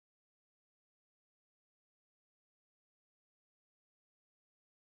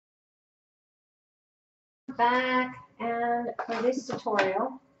Back, and for this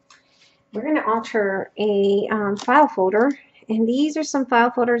tutorial we're going to alter a file folder, and these are some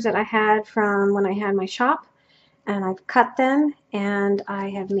file folders that I had from when I had my shop, and I've cut them and I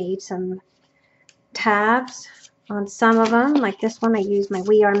have made some tabs on some of them. Like this one, I used my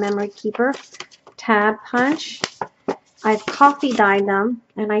We Are Memory Keeper tab punch. I've coffee dyed them,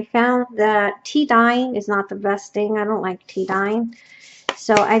 and I found that tea dyeing is not the best thing. I don't like tea dyeing.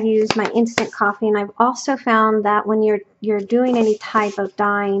 So I've used my instant coffee, and I've also found that when you're doing any type of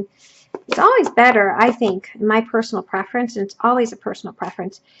dyeing, it's always better, I think, in my personal preference, and it's always a personal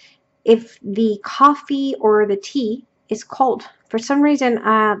preference, if the coffee or the tea is cold. For some reason,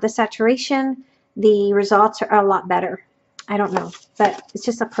 the saturation, the results are a lot better. I don't know, but it's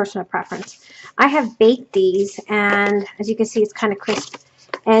just a personal preference. I have baked these, and as you can see, it's kind of crisp.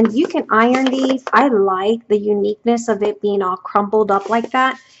 And you can iron these. I like the uniqueness of it being all crumpled up like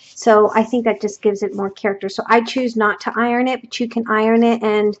that. So I think that just gives it more character. So I choose not to iron it, but you can iron it.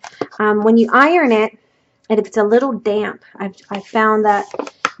 And when you iron it, and if it's a little damp, I found that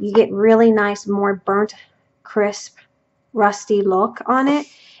you get really nice, more burnt, crisp, rusty look on it.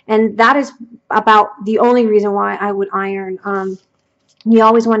 And that is about the only reason why I would iron. You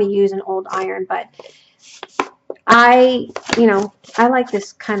always want to use an old iron, but I like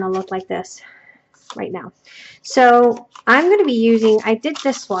this kind of look like this right now. So I'm going to be using, I did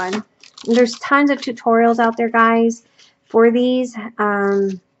this one. There's tons of tutorials out there, guys, for these.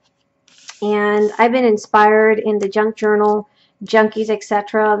 And I've been inspired in the junk journal, Junkies,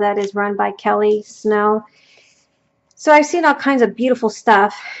 etc., that is run by Kelly Snow. So I've seen all kinds of beautiful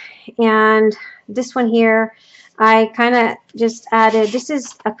stuff. And this one here, I kind of just added, this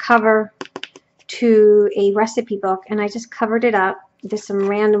is a cover to a recipe book, and I just covered it up with some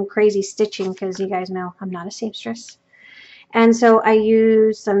random crazy stitching because you guys know I'm not a seamstress. And so I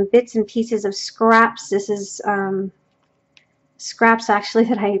used some bits and pieces of scraps. This is scraps actually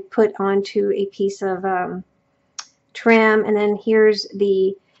that I put onto a piece of trim, and then here's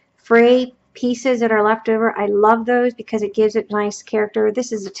the fray pieces that are left over. I love those because it gives it nice character.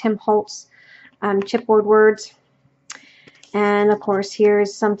 This is a Tim Holtz chipboard words. And of course,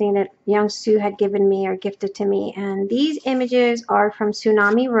 here's something that Young Sue had given me or gifted to me. And these images are from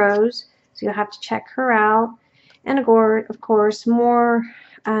Tsunami Rose, so you'll have to check her out. And of course, more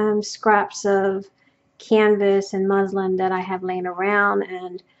scraps of canvas and muslin that I have laying around.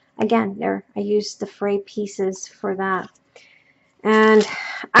 And again, I used the fray pieces for that. And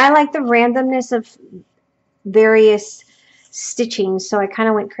I like the randomness of various stitching, so I kind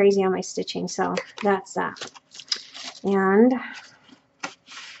of went crazy on my stitching. So that's that. And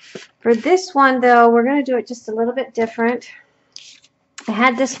for this one, though, we're going to do it just a little bit different. I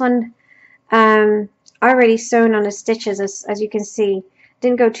had this one already sewn on the stitches, as you can see.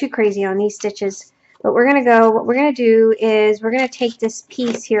 Didn't go too crazy on these stitches. But what we're going to do is we're going to take this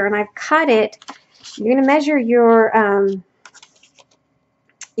piece here, and I've cut it. You're going to measure your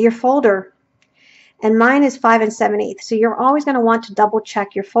folder. And mine is 5 7/8. So you're always going to want to double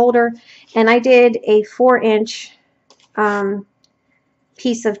check your folder. And I did a 4-inch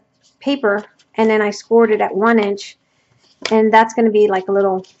piece of paper, and then I scored it at 1 inch, and that's going to be like a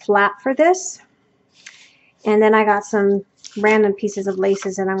little flap for this. And then I got some random pieces of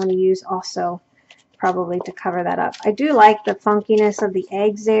laces that I'm going to use also probably to cover that up. I do like the funkiness of the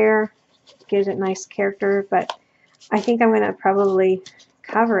eggs there. It gives it nice character, but I think I'm going to probably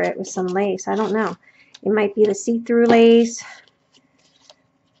cover it with some lace. I don't know. It might be the see-through lace,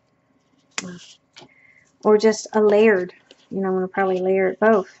 or just a layered. I'm going to probably layer it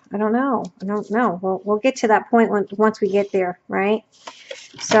both. I don't know. We'll get to that point once we get there, right?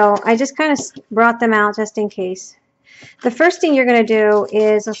 So I just kind of brought them out just in case. The first thing you're going to do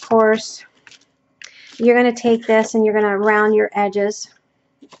is, of course, you're going to take this and you're going to round your edges.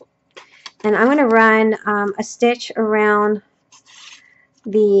 And I'm going to run a stitch around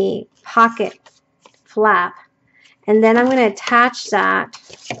the pocket flap. And then I'm going to attach that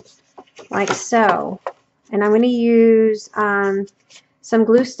like so. And I'm going to use some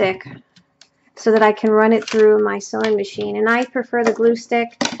glue stick so that I can run it through my sewing machine. And I prefer the glue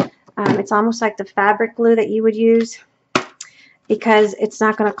stick. It's almost like the fabric glue that you would use, because it's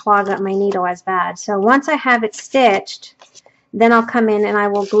not going to clog up my needle as bad. So once I have it stitched, then I'll come in and I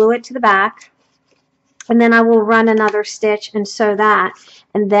will glue it to the back. And then I will run another stitch and sew that.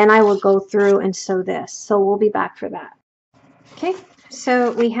 And then I will go through and sew this. So we'll be back for that. Okay.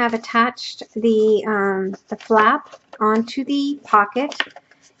 So we have attached the flap onto the pocket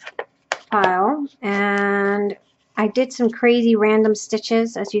pile, and I did some crazy random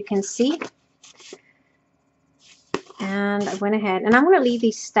stitches, as you can see. And I went ahead, and I'm going to leave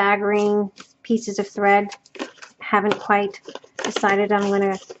these staggering pieces of thread. Haven't quite decided I'm going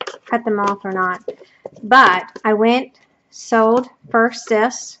to cut them off or not. But I went, sewed first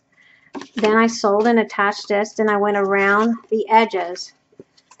this, then I sewed and attached this, then I went around the edges,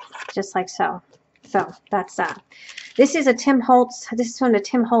 just like so. So that's that. This is a Tim Holtz, this is from the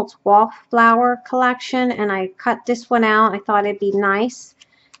Tim Holtz Wallflower collection, and I cut this one out. I thought it'd be nice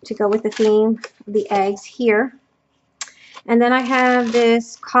to go with the theme of the eggs here. And then I have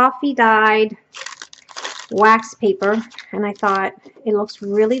this coffee dyed wax paper, and I thought it looks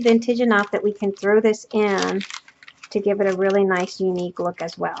really vintage enough that we can throw this in to give it a really nice unique look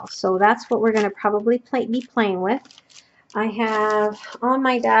as well. So that's what we're going to probably be playing with. I have on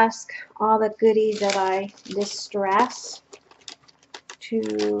my desk all the goodies that I distress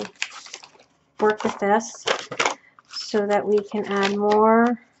to work with this so that we can add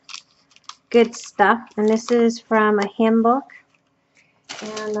more good stuff. And this is from a hymn book,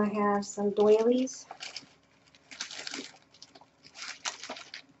 and I have some doilies.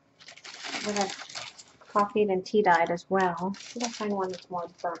 I have coffee and tea dyed as well. Did I find one that's more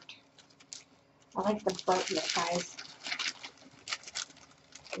burnt? I like the burnt look, guys.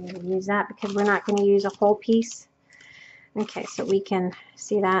 I'm going to use that because we're not going to use a whole piece. Okay, so we can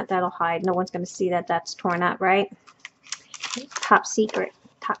see that. That'll hide. No one's going to see that that's torn up, right? Top secret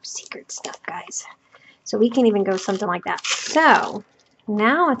stuff, guys. So we can even go something like that. So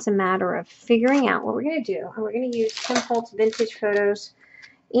now it's a matter of figuring out what we're going to do. And we're going to use Tim Holtz Vintage Photos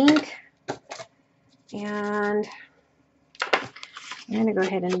ink. And I'm going to go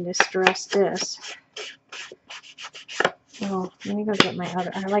ahead and distress this. Oh, let me go get my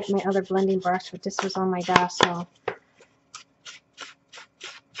other, I like my other blending brush, but this was on my desk, so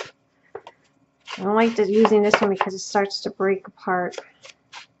I don't like using this one because it starts to break apart.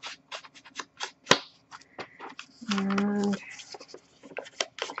 And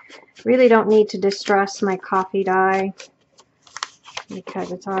really don't need to distress my coffee dye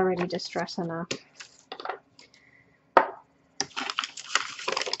because it's already distressed enough.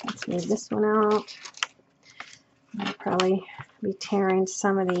 Let's move this one out. I'll probably be tearing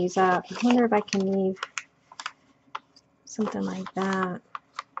some of these up. I wonder if I can leave something like that.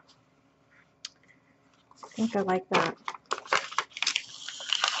 I think I like that.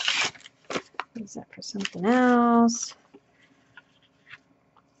 Use that for something else.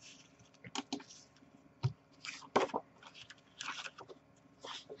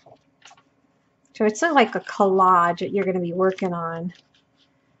 So it's sort of like a collage that you're going to be working on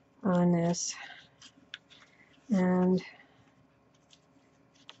this. And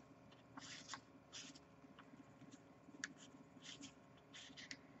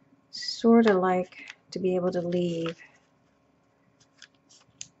sort of like to be able to leave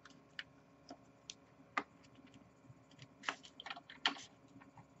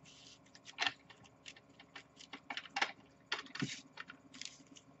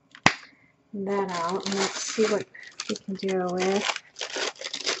that out. And let's see what we can do with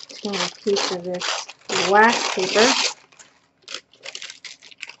a piece of this wax paper.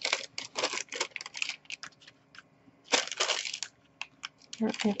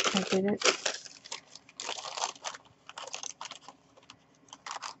 Okay, I did it.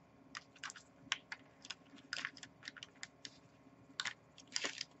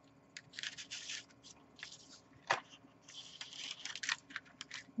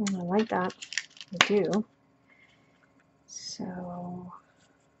 I like that. I do. So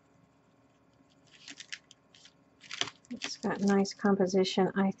it's got nice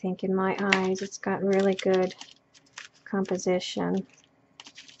composition, I think, in my eyes. It's got really good composition.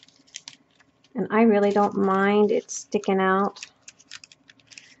 And I really don't mind it sticking out.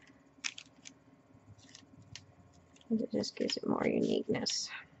 It just gives it more uniqueness.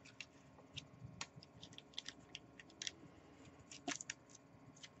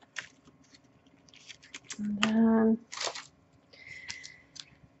 And then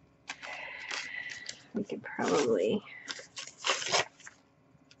we could probably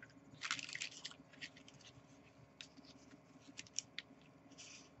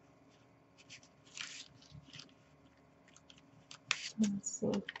let's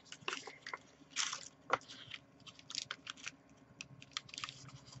see.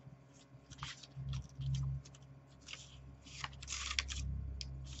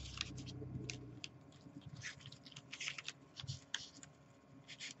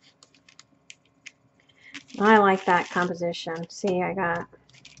 I like that composition. See, I got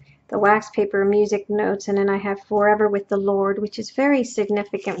the wax paper music notes, and then I have Forever with the Lord, which is very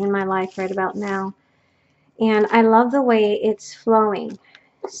significant in my life right about now. And I love the way it's flowing.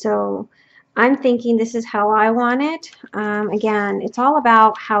 So I'm thinking this is how I want it. Again, it's all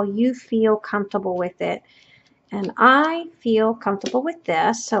about how you feel comfortable with it. And I feel comfortable with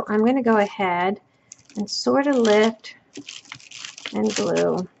this, so I'm going to go ahead and sort of lift and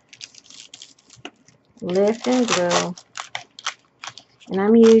glue. Lift and glue. And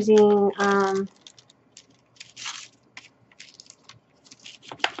I'm using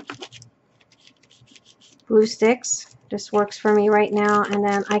glue sticks. This works for me right now. And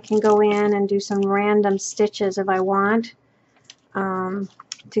then I can go in and do some random stitches if I want to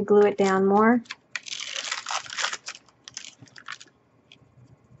glue it down more.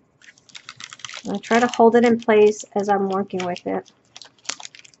 I try to hold it in place as I'm working with it,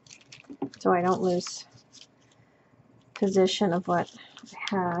 so I don't lose position of what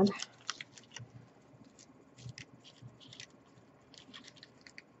I had.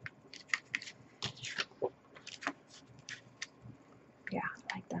 Yeah,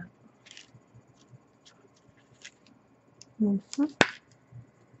 like that. And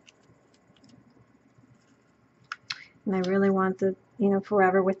I really want the,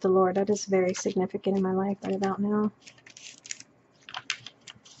 forever with the Lord. That is very significant in my life right about now.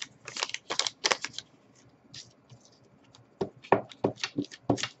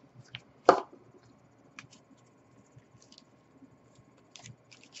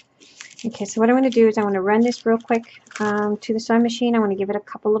 Okay, so what I'm going to do is I want to run this real quick to the sewing machine. I want to give it a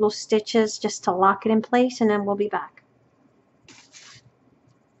couple little stitches just to lock it in place, and then we'll be back.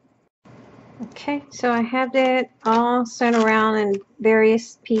 Okay, so I have it all sewn around in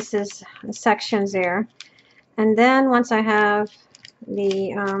various pieces, sections there. And then once I have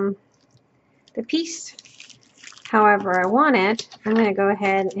the piece however I want it, I'm going to go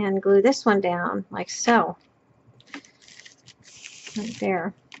ahead and glue this one down like so. Right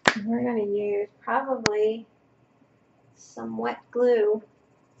there. And we're going to use probably some wet glue.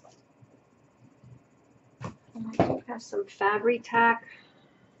 And I do have some Shabby tack.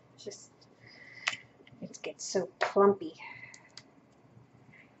 Just, it gets so clumpy.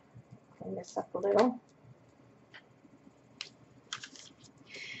 Clean this up a little.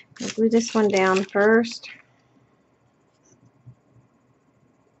 I'll glue this one down first.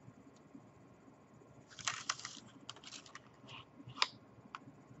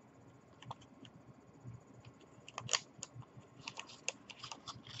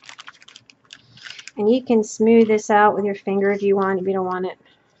 And you can smooth this out with your finger if you want, if you don't want it.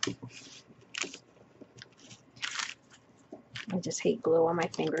 I just hate glue on my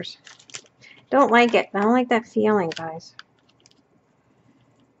fingers. Don't like it. I don't like that feeling, guys.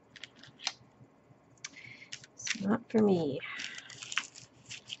 It's not for me.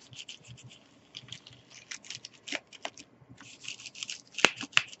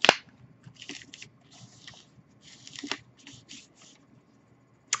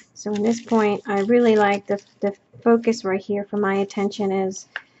 So in this point, I really like the focus right here for my attention is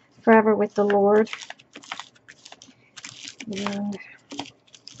forever with the Lord. And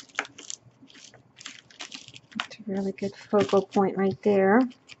it's a really good focal point right there.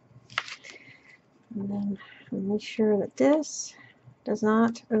 And then make sure that this does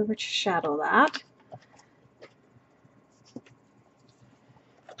not overshadow that.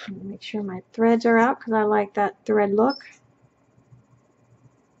 And make sure my threads are out because I like that thread look.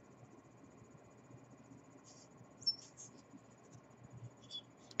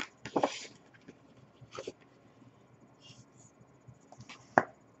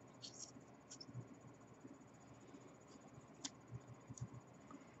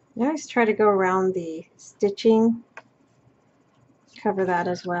 I always try to go around the stitching, cover that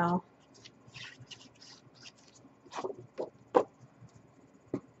as well.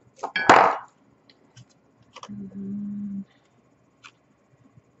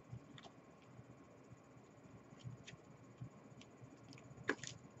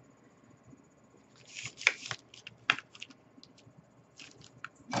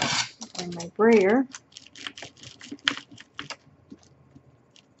 And my brayer.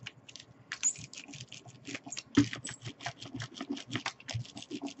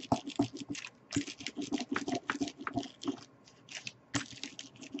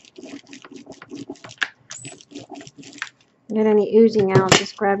 Get any oozing out,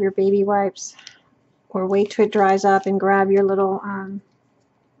 just grab your baby wipes or wait till it dries up and grab your little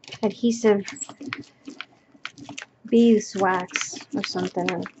adhesive beeswax or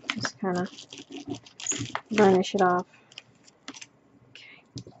something and just kind of burnish it off. Okay,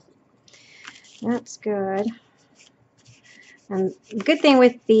 that's good. And the good thing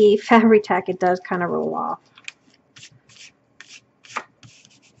with the Shabby tack, it does kind of roll off.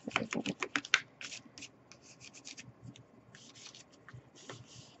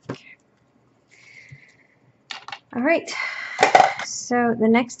 All right, so the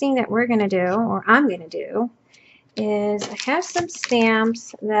next thing that we're going to do, or I'm going to do, is I have some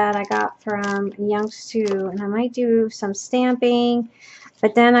stamps that I got from Young Sue, and I might do some stamping,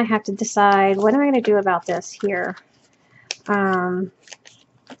 but then I have to decide what am I going to do about this here. Let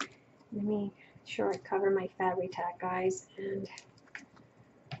me make sure I cover my Fabry Tack, guys, and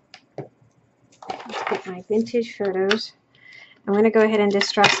let's get my vintage photos. I'm going to go ahead and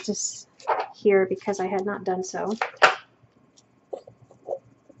distress this here because I had not done so.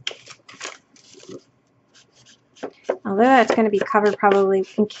 Although that's going to be covered probably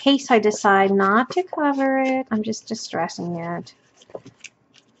in case I decide not to cover it. I'm just distressing it.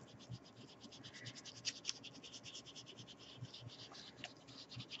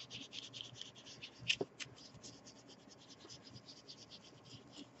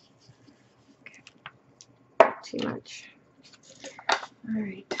 Too much. All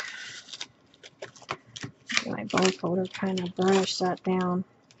right. My bone folder kind of burnished that down.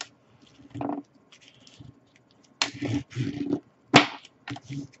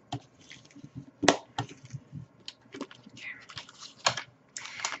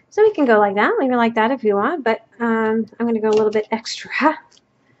 So we can go like that, leave it like that if you want, but I'm going to go a little bit extra.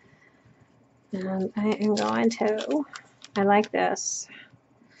 And I am going to, I like this.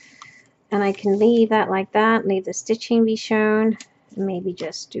 And I can leave that like that, leave the stitching be shown, maybe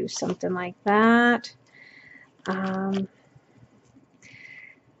just do something like that. Do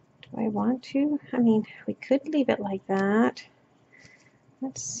I want to? I mean, we could leave it like that.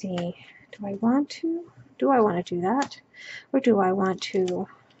 Let's see. Do I want to? Do I want to do that? Or do I want to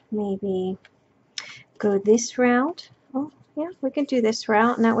maybe go this route? Oh, yeah, we can do this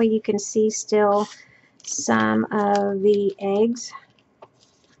route, and that way you can see still some of the eggs.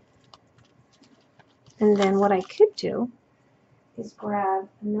 And then what I could do is grab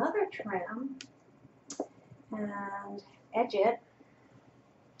another trim and edge it.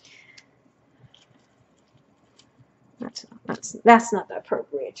 That's not the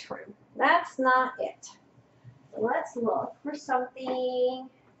appropriate trim. That's not it. So let's look for something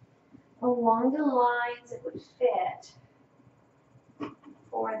along the lines that would fit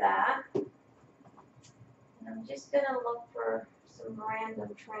for that. And I'm just going to look for some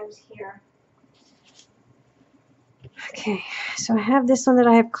random trims here. Okay, so I have this one that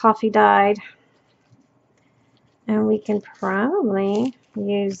I have coffee dyed. And we can probably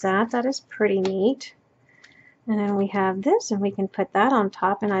use that. That is pretty neat. And then we have this, and we can put that on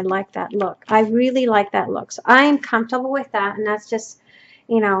top, and I like that look. I really like that look. So I am comfortable with that, and that's just,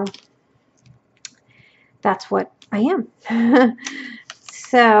 you know, that's what I am.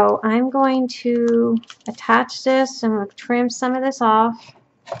 So I'm going to attach this, and I'm going to trim some of this off.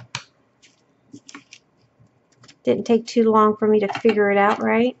 Didn't take too long for me to figure it out,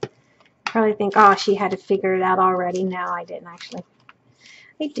 right? Probably think, oh, she had to figure it out already. No, I didn't actually.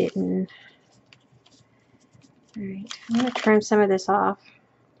 I didn't. All right, I'm going to trim some of this off.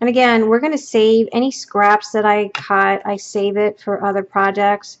 And again, we're going to save any scraps that I cut. I save it for other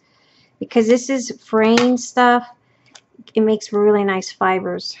projects because this is fraying stuff. It makes really nice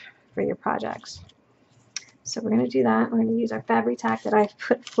fibers for your projects. So we're going to do that. We're going to use our Fabry Tack that I've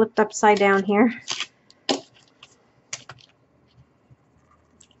flipped upside down here.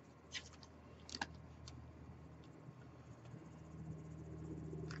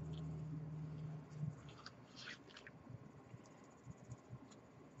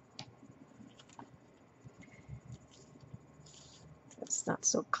 It's not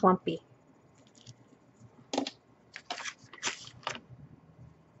so clumpy.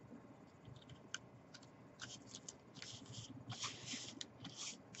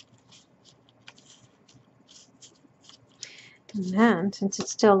 And then, since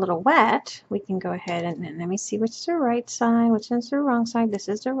it's still a little wet, we can go ahead and let me see which is the right side, which is the wrong side. This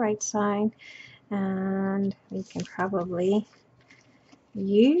is the right side. And we can probably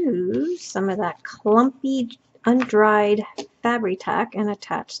use some of that clumpy, undried Fabry Tack and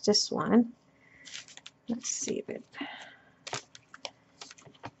attach this one. Let's see if it...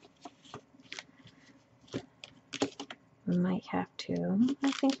 might have to.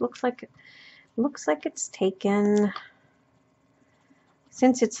 I think looks like it's taken.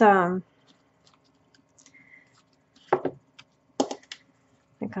 Since it's like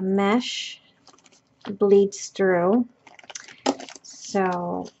a mesh, it bleeds through.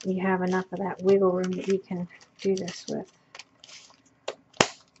 So you have enough of that wiggle room that you can do this with.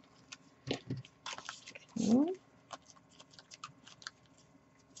 Okay.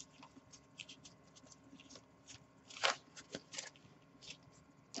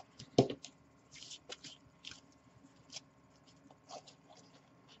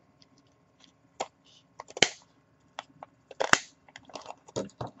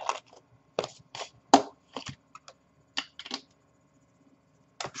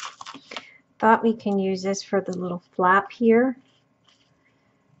 thought we can use this for the little flap here.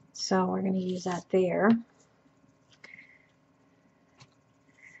 So we're going to use that there.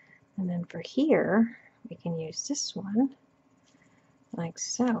 And then for here, we can use this one like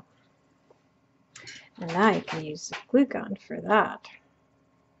so. And now you can use the glue gun for that.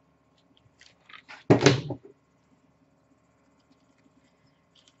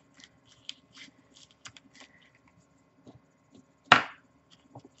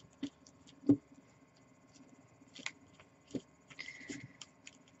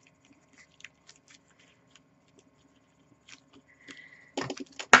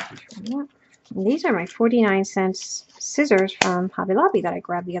 And these are my 49-cent scissors from Hobby Lobby that I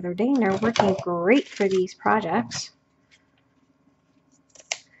grabbed the other day, and they're working great for these projects.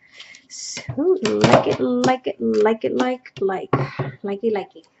 So like it, like it, like it,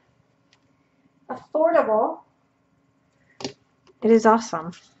 likey. Affordable. It is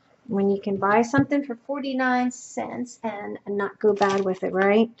awesome when you can buy something for 49 cents and not go bad with it,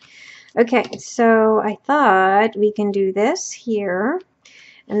 right? Okay, so I thought we can do this here.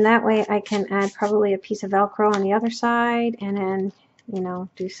 And that way I can add probably a piece of Velcro on the other side and then, you know,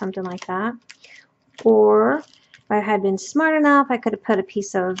 do something like that. Or if I had been smart enough, I could have put a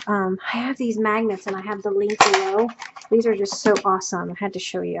piece of, I have these magnets and I have the link below. These are just so awesome. I had to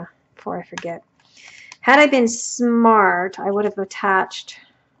show you before I forget. Had I been smart, I would have attached,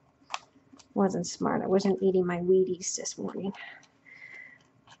 wasn't smart. I wasn't eating my Wheaties this morning.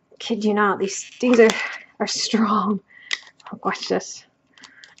 Kid you not, these things are strong. Oh, watch this.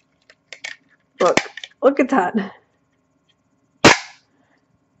 Look at that.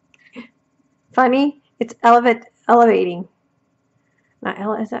 Funny, it's elevating.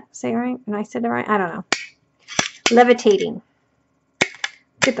 Not is that say right? And I said it right? I don't know. Levitating.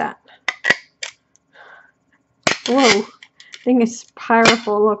 Look at that. Whoa, thing is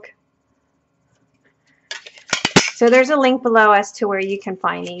powerful. Look. So there's a link below as to where you can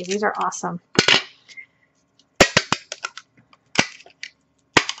find these. These are awesome.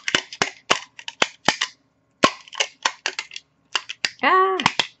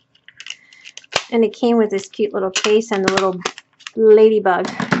 And it came with this cute little case and the little ladybug.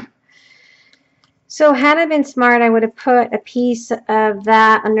 So had I been smart, I would have put a piece of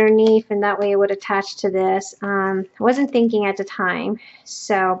that underneath, and that way it would attach to this. I wasn't thinking at the time,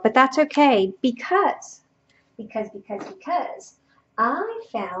 so, but that's okay because I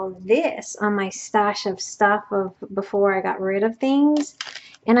found this on my stash of stuff of before I got rid of things,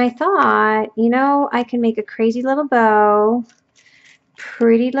 and I thought, you know, I can make a crazy little bow.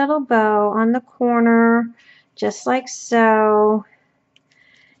 Pretty little bow on the corner, just like so,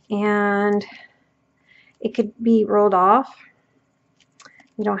 and it could be rolled off.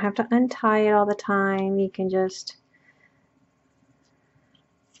 You don't have to untie it all the time. You can just,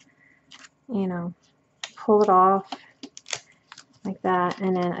 you know, pull it off like that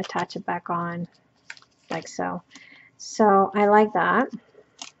and then attach it back on like so. So I like that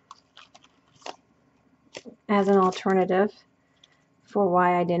as an alternative for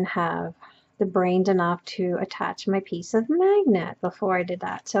why I didn't have the brains enough to attach my piece of magnet before I did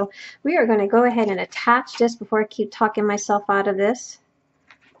that. So we are going to go ahead and attach this before I keep talking myself out of this.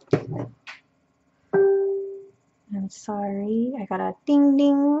 I'm sorry, I got a ding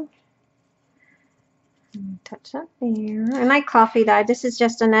ding. Touch that there. And my coffee dyed. This is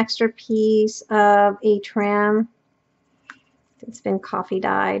just an extra piece of a trim. It's been coffee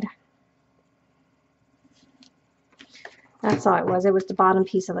dyed. That's all it was. It was the bottom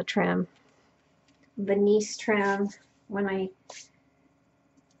piece of a trim. Venice trim. When I...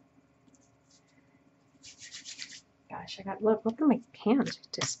 Gosh, I got... Look at my hands. It's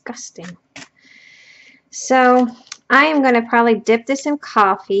disgusting. So, I am going to probably dip this in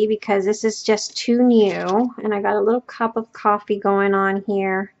coffee because this is just too new. And I got a little cup of coffee going on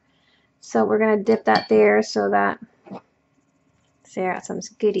here. So, we're going to dip that there so that... See, I got some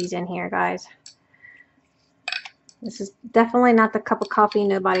goodies in here, guys. This is definitely not the cup of coffee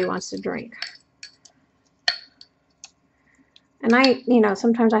nobody wants to drink. And I, you know,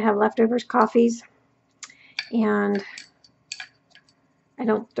 sometimes I have leftovers coffees and I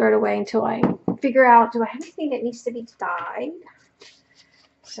don't throw it away until I figure out, do I have anything that needs to be dyed?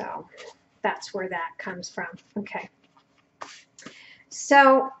 So that's where that comes from. Okay.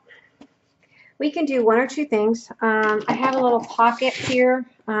 So we can do one or two things. I have a little pocket here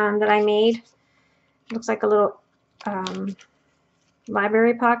that I made. It looks like a little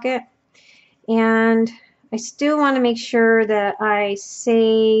library pocket, and I still want to make sure that I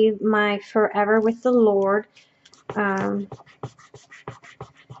save my Forever with the Lord.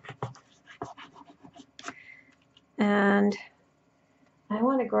 And I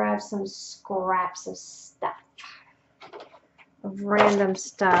want to grab some scraps of stuff, of random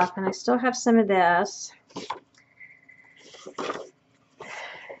stuff, and I still have some of this.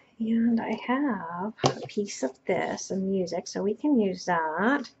 And I have a piece of this, of music, so we can use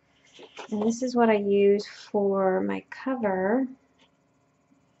that. And this is what I use for my cover.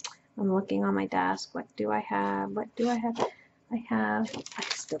 I'm looking on my desk. What do I have? What do I have? I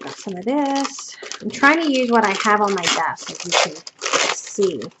still got some of this. I'm trying to use what I have on my desk, as you can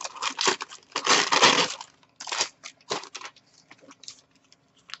see.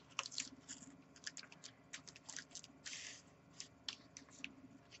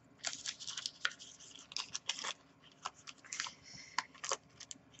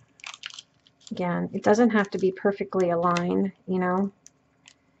 Again, it doesn't have to be perfectly aligned, you know.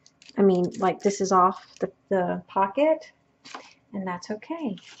 I mean, like this is off the pocket, and that's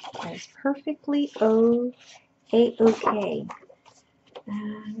okay. That is perfectly okay.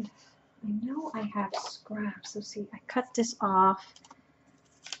 And I know I have scraps. So see, I cut this off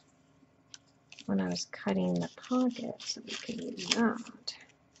when I was cutting the pocket, so we can use that.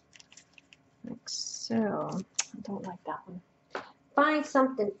 Like so. I don't like that one. Find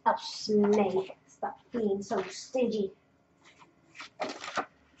something else, May. Stop being so stingy.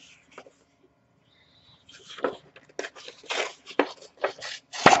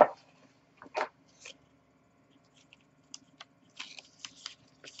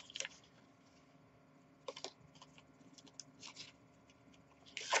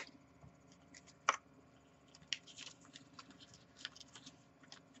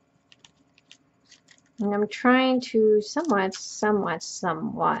 And I'm trying to somewhat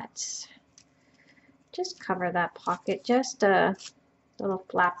just cover that pocket, just a little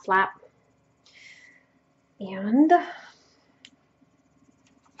flap. And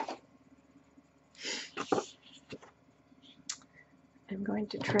I'm going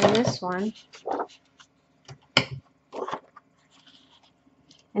to trim this one.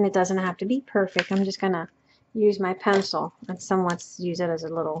 And it doesn't have to be perfect. I'm just going to use my pencil and somewhat use it as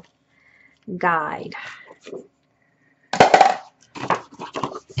a little guide.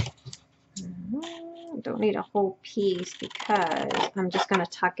 Don't need a whole piece because I'm just going to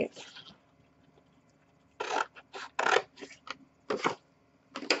tuck it.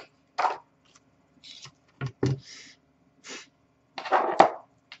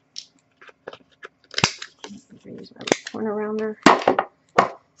 Use my corner rounder.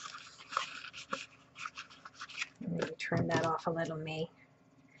 Maybe trim that off a little, me.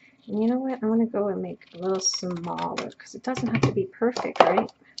 And you know what? I'm going to go and make a little smaller because it doesn't have to be perfect,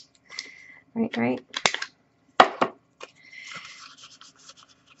 right? Right.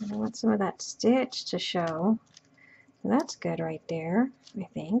 And I want some of that stitch to show. So that's good right there, I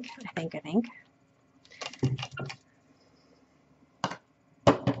think.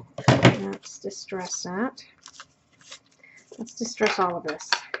 Let's distress that. Let's distress all of this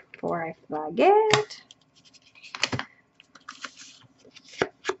before I forget.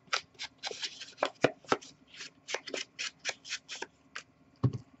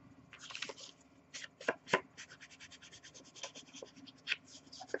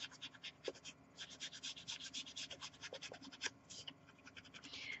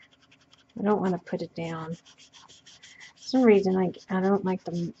 I don't want to put it down. For some reason, I don't like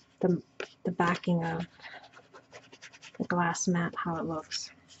the backing of the glass mat, how it looks.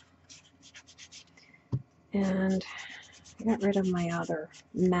 And I got rid of my other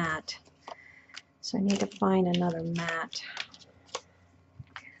mat, so I need to find another mat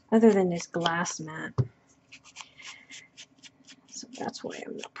other than this glass mat. So that's why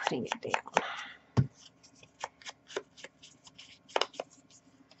I'm not putting it down.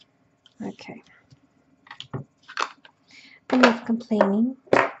 Okay. Enough complaining.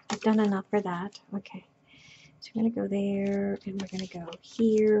 I've done enough for that. Okay. So we're going to go there, and we're going to go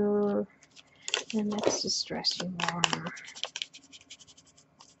here, and let's distress you more.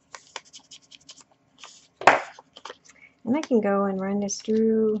 And I can go and run this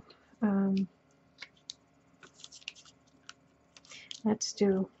through. Let's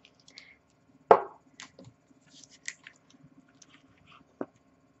do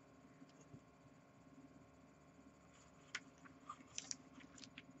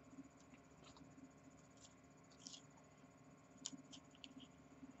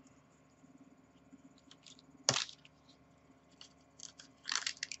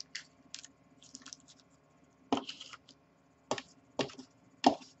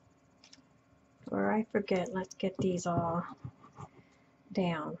or I forget, let's get these all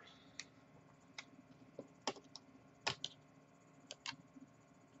down.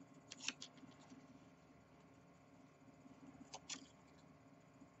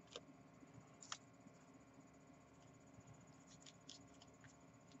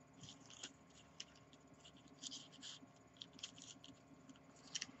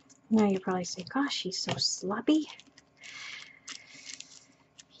 Now you probably say, gosh, she's so sloppy.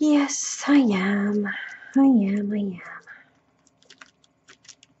 Yes, I am. I am.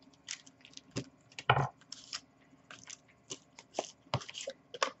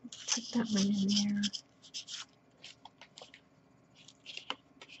 Put that one in there.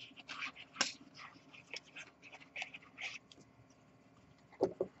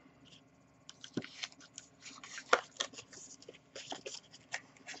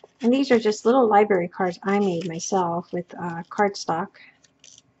 And these are just little library cards I made myself with cardstock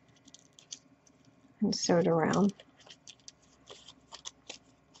and sewed around.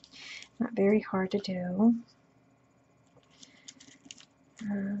 Not very hard to do.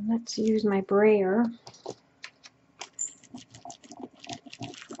 Let's use my brayer.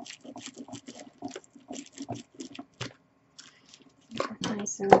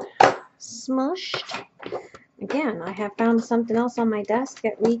 Nice and smushed. Again, I have found something else on my desk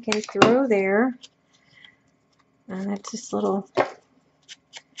that we can throw there. And that's this little, I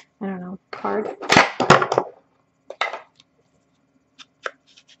don't know, card.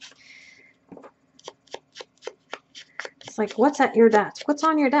 It's like, what's at your desk? What's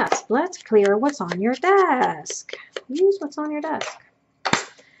on your desk? Let's clear what's on your desk. Use what's on your desk.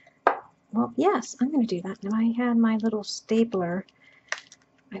 Well, yes, I'm going to do that. If I had my little stapler,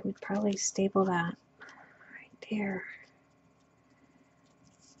 I would probably staple that right there.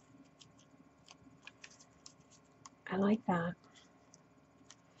 I like that.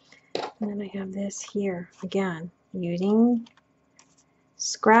 And then I have this here, again, using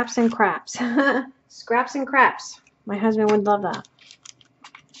scraps and craps. Scraps and craps. My husband would love that.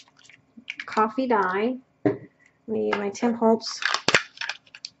 Coffee dye. Let me use my Tim Holtz.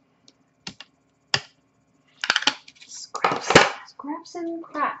 Scraps and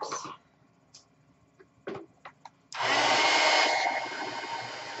craps.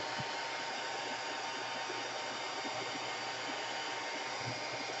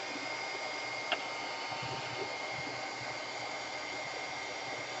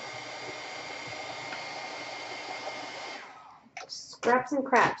 Scraps and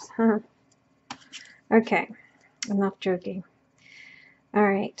craps. Okay, enough joking. All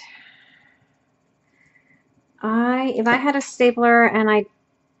right. If I had a stapler, and I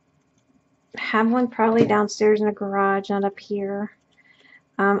have one probably downstairs in the garage, not up here,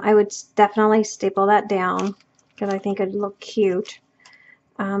 I would definitely staple that down because I think it'd look cute.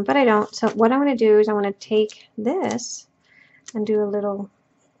 But I don't. So what I'm going to do is I'm going to take this and do a little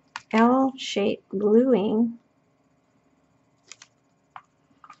L-shaped gluing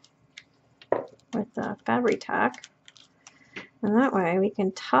with the fabric tack, and that way we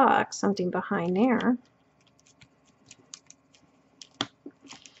can tuck something behind there.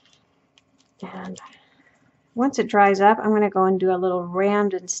 And once it dries up, I'm going to go and do a little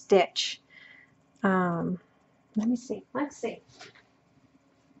random stitch. Let me see. Let's see.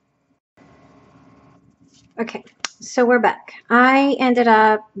 Okay, so we're back. I ended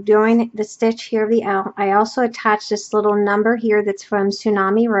up doing the stitch here of the L. I also attached this little number here that's from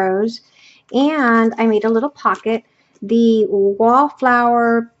Tsunami Rose, and I made a little pocket. The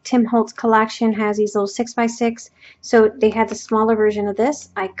Wallflower Tim Holtz collection has these little 6x6, so they had the smaller version of this.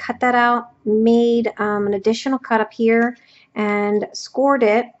 I cut that out, made an additional cut up here, and scored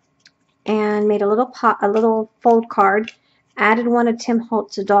it, and made a little fold card. Added one of Tim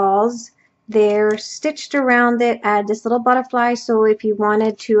Holtz dolls. They're stitched around it. Add this little butterfly, so if you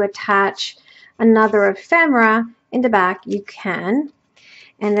wanted to attach another ephemera in the back, you can.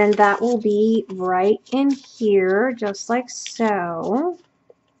 And then that will be right in here, just like so.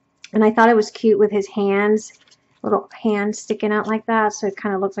 And I thought it was cute with his hands, little hands sticking out like that. So it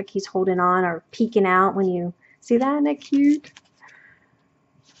kind of looks like he's holding on or peeking out when you see that. Isn't that cute?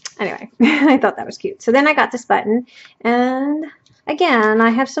 Anyway, I thought that was cute. So then I got this button. And again,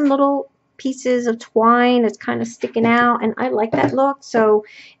 I have some little pieces of twine that's kind of sticking out, and I like that look. So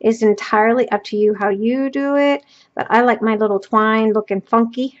it's entirely up to you how you do it, but I like my little twine looking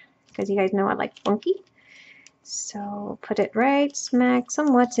funky because you guys know I like funky. So put it right smack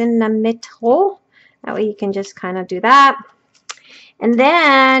somewhat in the middle. That way you can just kind of do that. And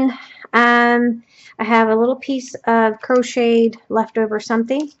then I have a little piece of crocheted leftover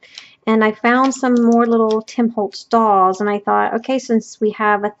something, and I found some more little Tim Holtz dolls, and I thought, okay, since we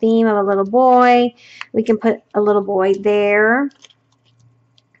have a theme of a little boy, we can put a little boy there.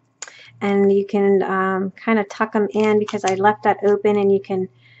 And you can kind of tuck them in because I left that open, and you can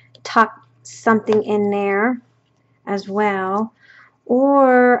tuck something in there as well.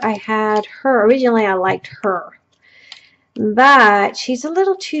 Or I had her, originally I liked her, but she's a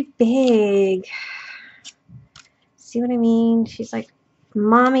little too big. See what I mean? She's like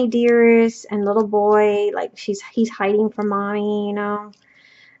mommy dearest and little boy, like he's hiding from mommy, you know.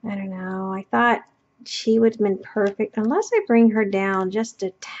 I don't know. I thought she would have been perfect unless I bring her down just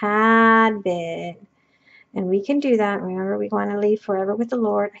a tad bit. And we can do that. Remember, we want to leave forever with the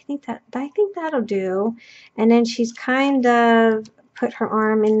Lord. I think that'll do. And then she's kind of put her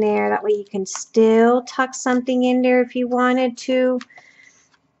arm in there. That way you can still tuck something in there if you wanted to.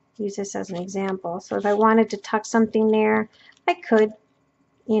 Use this as an example. So if I wanted to tuck something there, I could,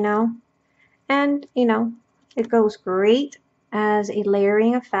 you know. And, you know, it goes great as a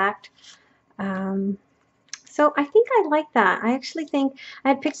layering effect. So I think I like that. I actually think I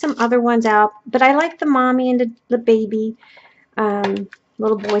had picked some other ones out, but I like the mommy and the baby.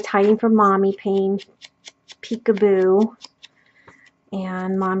 Little boy hiding from mommy, paying peekaboo,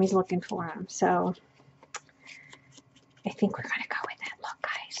 and mommy's looking for him. So I think we're going to go with that look,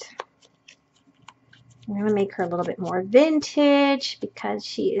 guys. I'm going to make her a little bit more vintage because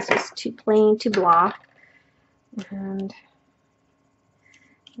she is just too plain, too blah. And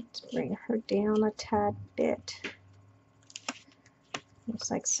let's bring her down a tad bit.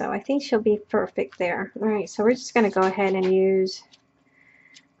 Looks like so. I think she'll be perfect there. All right, so we're just going to go ahead and use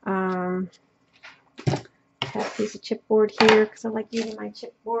a piece of chipboard here because I like using my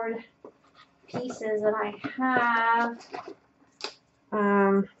chipboard pieces that I have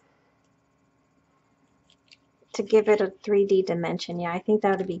to give it a 3D dimension. Yeah, I think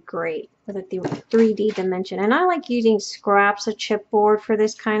that would be great with a 3D dimension. And I like using scraps of chipboard for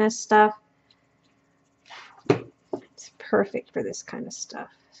this kind of stuff. It's perfect for this kind of stuff.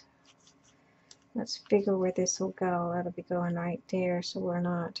 Let's figure where this will go. That'll be going right there, so we're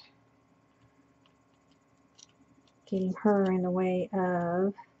not getting her in the way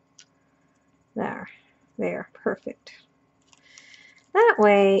of there, perfect. That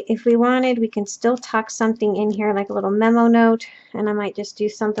way, if we wanted, we can still tuck something in here, like a little memo note, and I might just do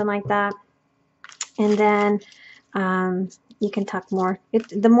something like that. And then you can tuck more.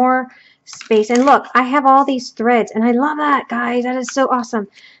 The more space. And look, I have all these threads, and I love that, guys. That is so awesome.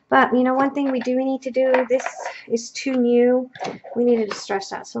 But, you know, one thing we do need to do, this is too new. We need to distress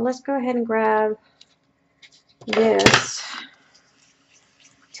that. So let's go ahead and grab this.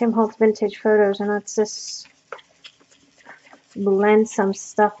 Tim Holtz Vintage Photos, and let's just blend some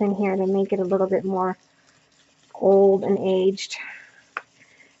stuff in here to make it a little bit more old and aged.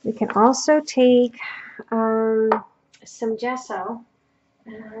 We can also take some gesso,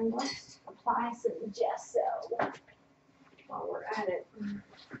 and let's apply some gesso while we're at it.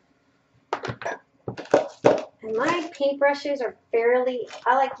 And my paintbrushes are fairly,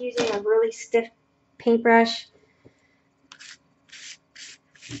 I like using a really stiff paintbrush.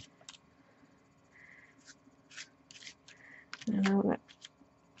 And I'm going to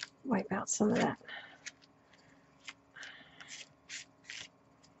wipe out some of that.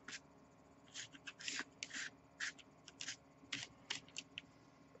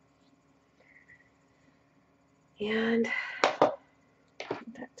 And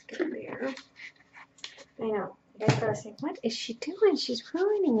that's good there. I know. You guys gotta say, what is she doing? She's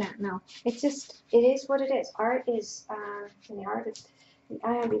ruining that. No, it's just, it is what it is. Art is, the art is the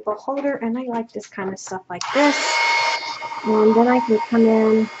eye of the beholder, and I like this kind of stuff like this. And then I can come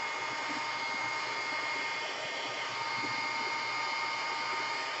in.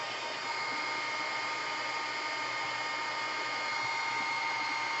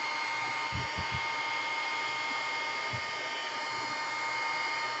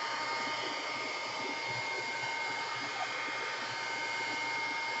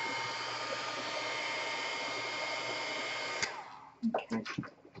 Okay.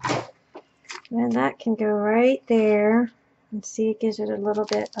 Then that can go right there. And see, it gives it a little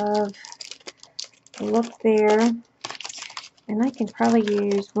bit of look there. And I can probably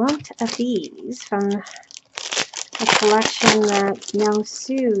use one of these from a collection that Young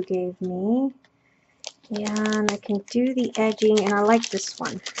Sue gave me. And I can do the edging, and I like this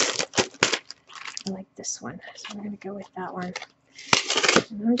one. I like this one, so we're going to go with that one.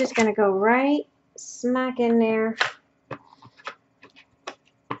 And I'm just going to go right smack in there.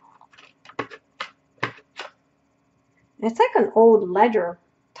 It's like an old ledger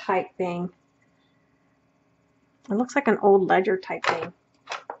type thing. It looks like an old ledger type thing.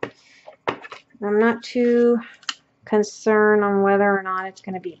 I'm not too concerned on whether or not it's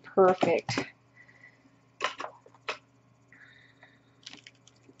going to be perfect.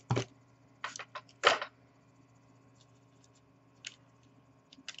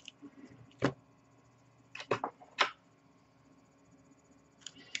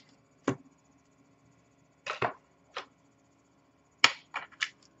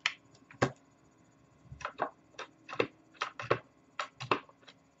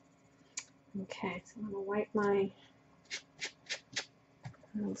 Okay, so I'm going to wipe my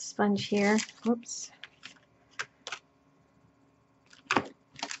little sponge here. Oops.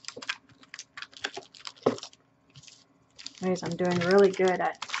 Anyways, I'm doing really good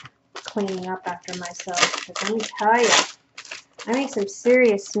at cleaning up after myself. Because let me tell you, I make some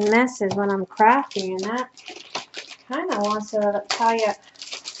serious messes when I'm crafting, and that kind of wants to tell you,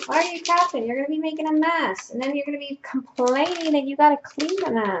 why are you crafting? You're going to be making a mess, and then you're going to be complaining that you got to clean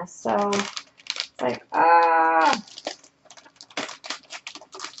the mess. So it's like, ah.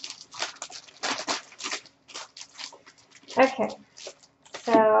 Okay,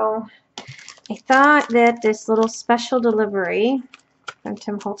 so I thought that this little special delivery from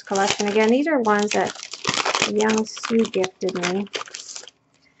Tim Holtz collection, again, these are ones that young Sue gifted me.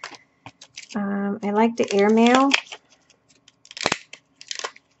 I like the airmail.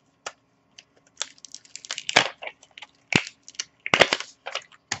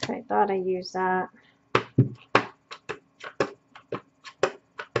 So I thought I'd use that.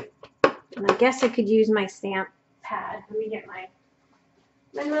 And I guess I could use my stamp pad. Let me get my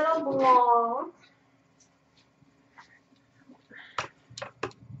little block.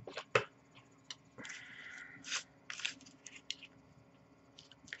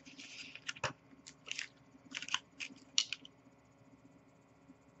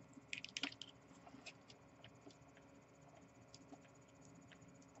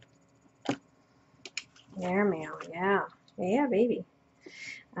 Airmail, yeah. Yeah, baby.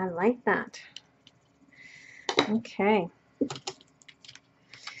 I like that. Okay.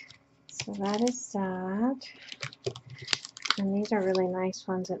 So that is that. And these are really nice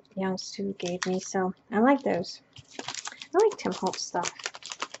ones that young Sue gave me, so I like those. I like Tim Holtz stuff.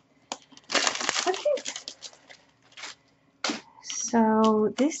 Okay.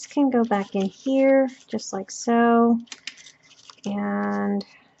 So this can go back in here, just like so. And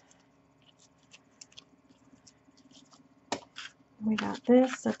we got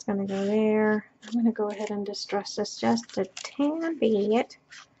this, that's going to go there. I'm going to go ahead and distress this just a tad bit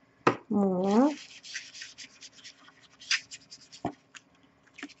more.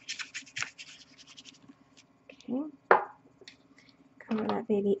 Okay. Cover that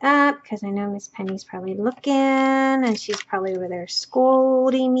baby up because I know Miss Penny's probably looking and she's probably over there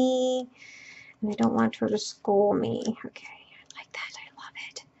scolding me. And I don't want her to scold me. Okay, I like that. I love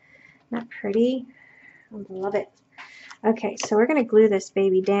it. Isn't that pretty? I love it. Okay, so we're going to glue this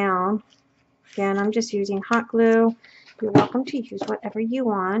baby down. Again, I'm just using hot glue. You're welcome to use whatever you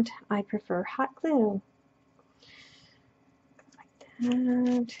want. I prefer hot glue. Like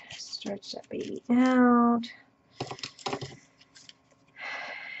that. Stretch that baby out.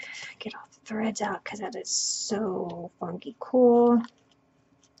 Get all the threads out because that is so funky cool.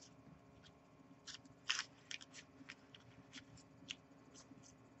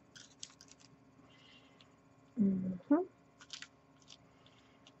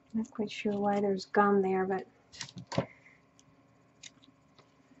 Not quite sure why there's gum there, but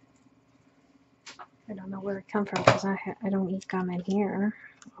I don't know where it come from because I don't eat gum in here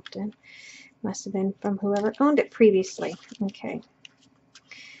often. Must have been from whoever owned it previously. Okay.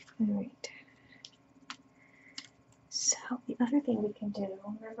 All right. So the other thing we can do,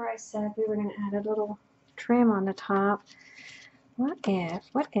 remember I said we were going to add a little trim on the top. What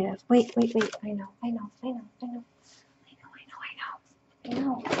if, wait, I know.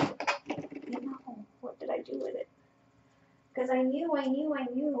 What did I do with it? Because I knew.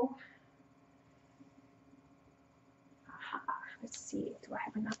 Aha. Let's see, do I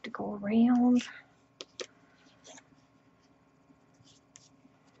have enough to go around?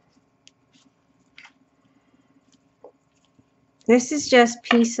 This is just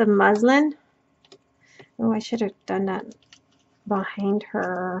piece of muslin. Oh, I should have done that behind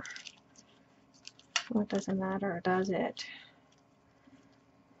her. Well, it doesn't matter, does it?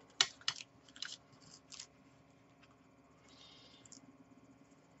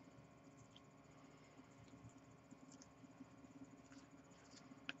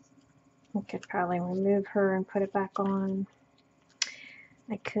 I could probably remove her and put it back on.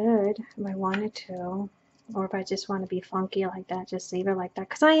 I could if I wanted to. Or if I just want to be funky like that, just leave her like that.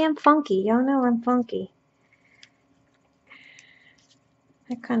 Because I am funky. Y'all know I'm funky.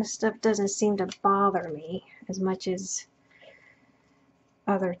 That kind of stuff doesn't seem to bother me as much as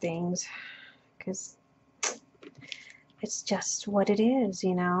other things. Because it's just what it is,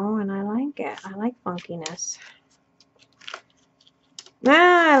 you know, and I like it. I like funkiness.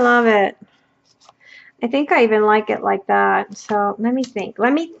 Ah, I love it. I think I even like it like that. So let me think.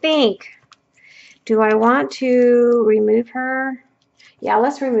 Do I want to remove her? Yeah,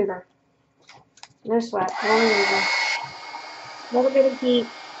 let's remove her. No sweat. We'll remove her. A little bit of heat.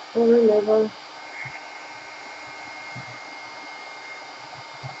 over liver.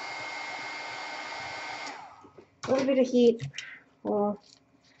 A little bit of heat or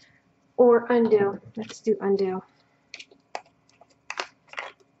undo. Let's do undo.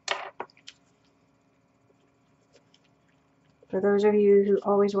 For those of you who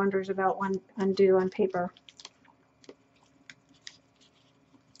always wonders about undo on paper.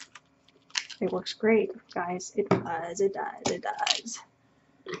 It works great, guys. It does, it does, it does.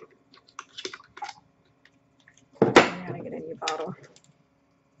 I gotta get a new bottle.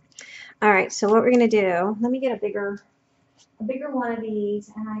 All right, so what we're gonna do, let me get a bigger one of these,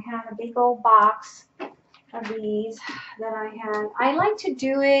 and I have a big old box of these that I have. I like to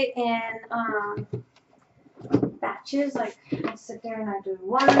do it in batches, like I sit there and I do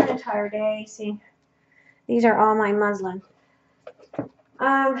one entire day. See, these are all my muslin.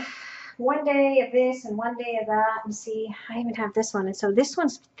 One day of this and one day of that, and see, I even have this one, and so this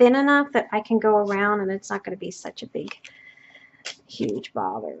one's thin enough that I can go around and it's not going to be such a big, huge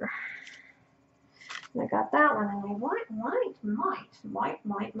bother. And I got that one, and I might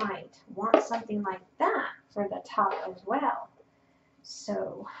want something like that for the top as well.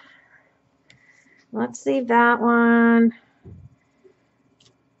 So let's leave that one.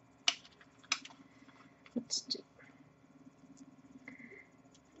 Let's do.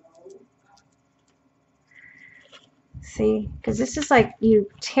 See, because this is like you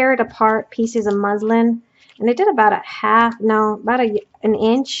tear it apart, pieces of muslin, and I did about an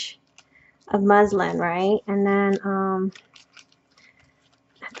inch of muslin, right? And then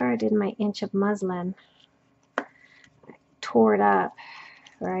after I did my inch of muslin, I tore it up,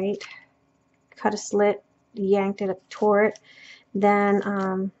 right? Cut a slit, yanked it up, tore it,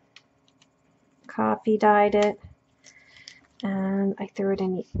 then coffee dyed it, and I threw it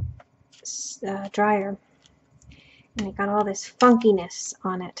in the dryer. And it got all this funkiness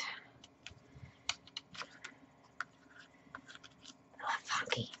on it. I love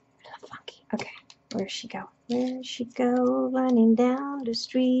funky. Okay, where'd she go? Where'd she go? Running down the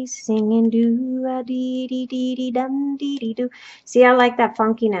street, singing do-a-dee-dee-dee-dee-dum-dee-dee-doo. See, I like that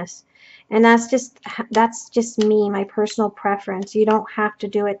funkiness. And that's just me, my personal preference. You don't have to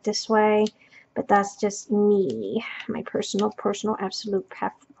do it this way, but that's just me, my personal absolute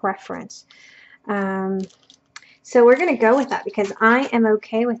preference. So we're going to go with that because I am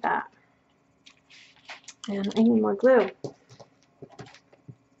okay with that. And I need more glue.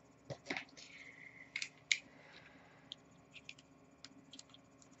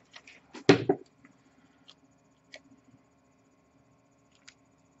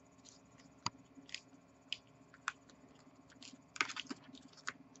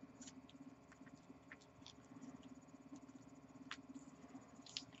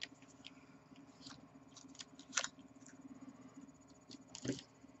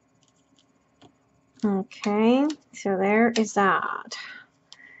 Okay, so there is that.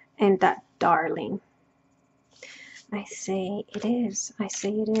 And that darling. I say it is. I say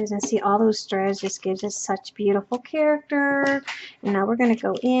it is. And see, all those threads just gives us such beautiful character. And now we're going to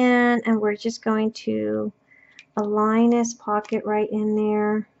go in and we're just going to align this pocket right in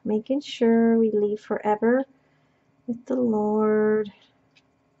there, making sure we leave forever with the Lord.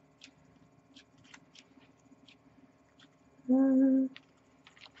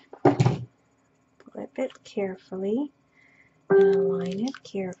 Flip it carefully and align it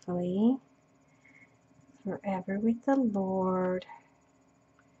carefully. Forever with the Lord.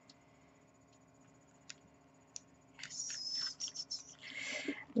 Yes.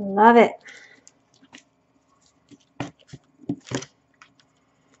 Love it.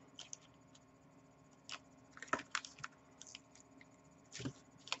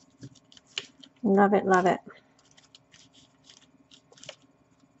 Love it, love it.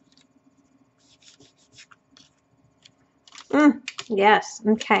 Yes,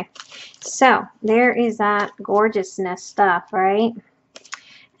 okay. So there is that gorgeousness stuff, right?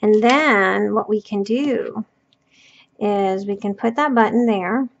 And then what we can do is we can put that button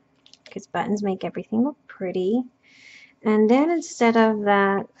there because buttons make everything look pretty. And then instead of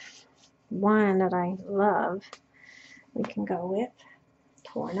that one that I love, we can go with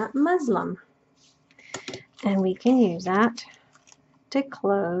torn up muslin. And we can use that to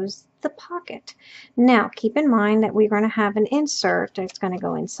close the pocket. Now keep in mind that we're going to have an insert that's going to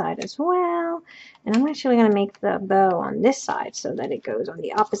go inside as well, and I'm actually going to make the bow on this side so that it goes on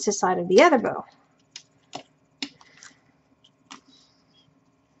the opposite side of the other bow.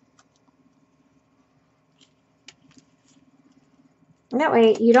 And that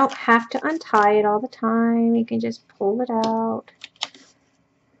way you don't have to untie it all the time, you can just pull it out.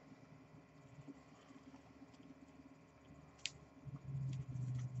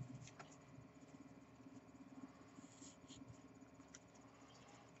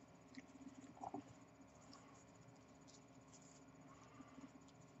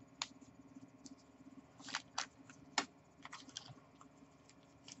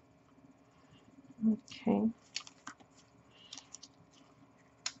 Okay.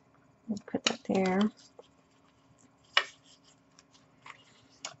 We'll put that there.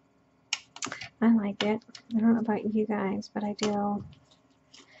 I like it. I don't know about you guys, but I do.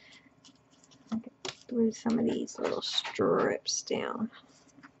 I could glue some of these little strips down.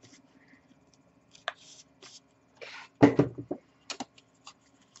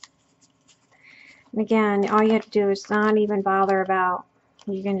 And again, all you have to do is not even bother about,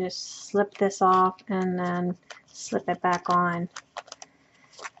 you can just slip this off and then slip it back on.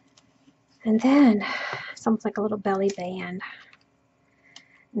 And then it's almost like a little belly band.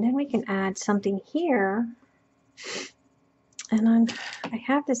 And then we can add something here. And I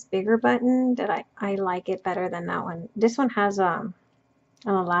have this bigger button that I like it better than that one. This one has an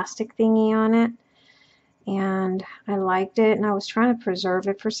elastic thingy on it. And I liked it, and I was trying to preserve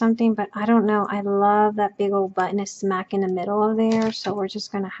it for something, but I don't know. I love that big old button is smack in the middle of there, so we're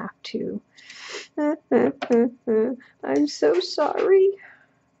just going to have to. I'm so sorry,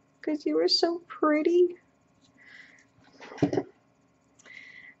 because you were so pretty.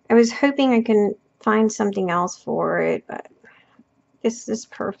 I was hoping I can find something else for it, but this is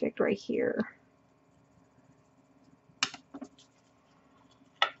perfect right here.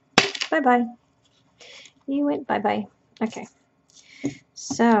 Bye-bye. You went bye-bye. Okay.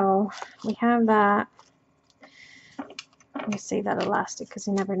 So we have that. Let me save that elastic because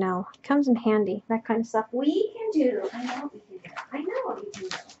you never know. It comes in handy. That kind of stuff we can do. I know what we can do. I know what we can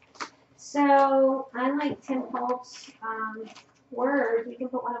do. So I like Tim Holtz words. We can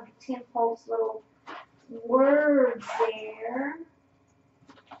put one of Tim Holtz little words there.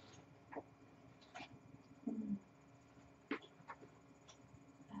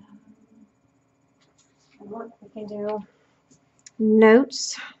 And look, we can do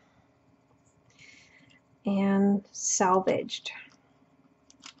notes and salvaged.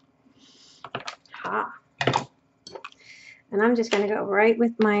 Ha. And I'm just going to go right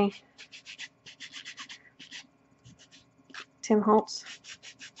with my Tim Holtz.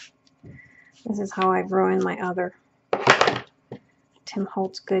 This is how I've ruined my other Tim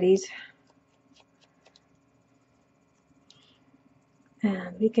Holtz goodies.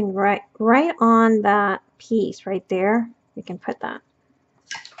 And we can write right on that piece right there. We can put that.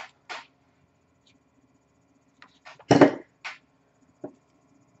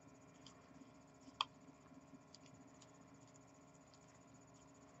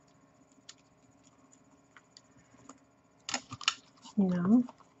 You know,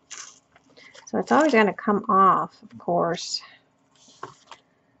 so it's always going to come off, of course.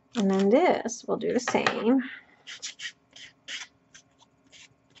 And then this, we'll do the same.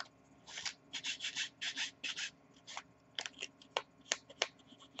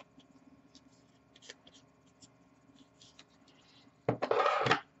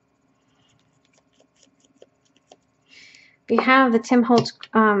 If you have the Tim Holtz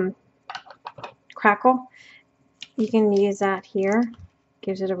crackle, you can use that here.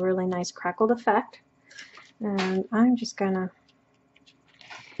 Gives it a really nice crackled effect. And I'm just gonna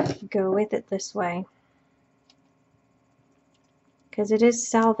go with it this way because it is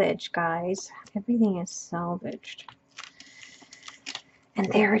salvaged, guys. Everything is salvaged.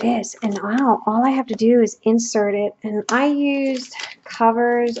 And there it is. And wow, all I have to do is insert it. And I used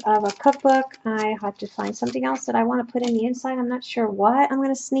covers of a cookbook. I have to find something else that I want to put in the inside. I'm not sure what I'm going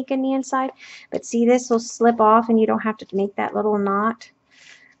to sneak in the inside. But see, this will slip off and you don't have to make that little knot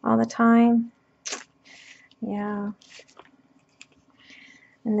all the time. Yeah.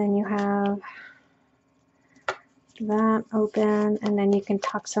 And then you have that open. And then you can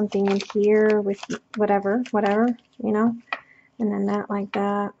tuck something in here with whatever, you know. And then that like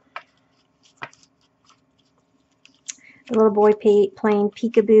that. The little boy playing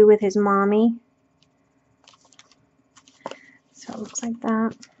peekaboo with his mommy. So it looks like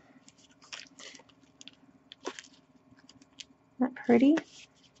that. Isn't that pretty?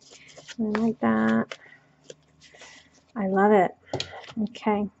 And like that. I love it.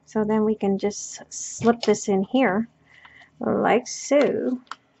 Okay, so then we can just slip this in here like so.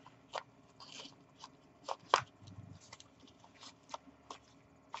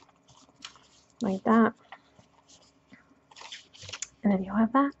 Like that. And then you'll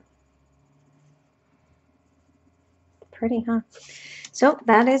have that. Pretty, huh? So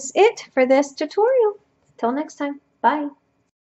that is it for this tutorial. Till next time. Bye.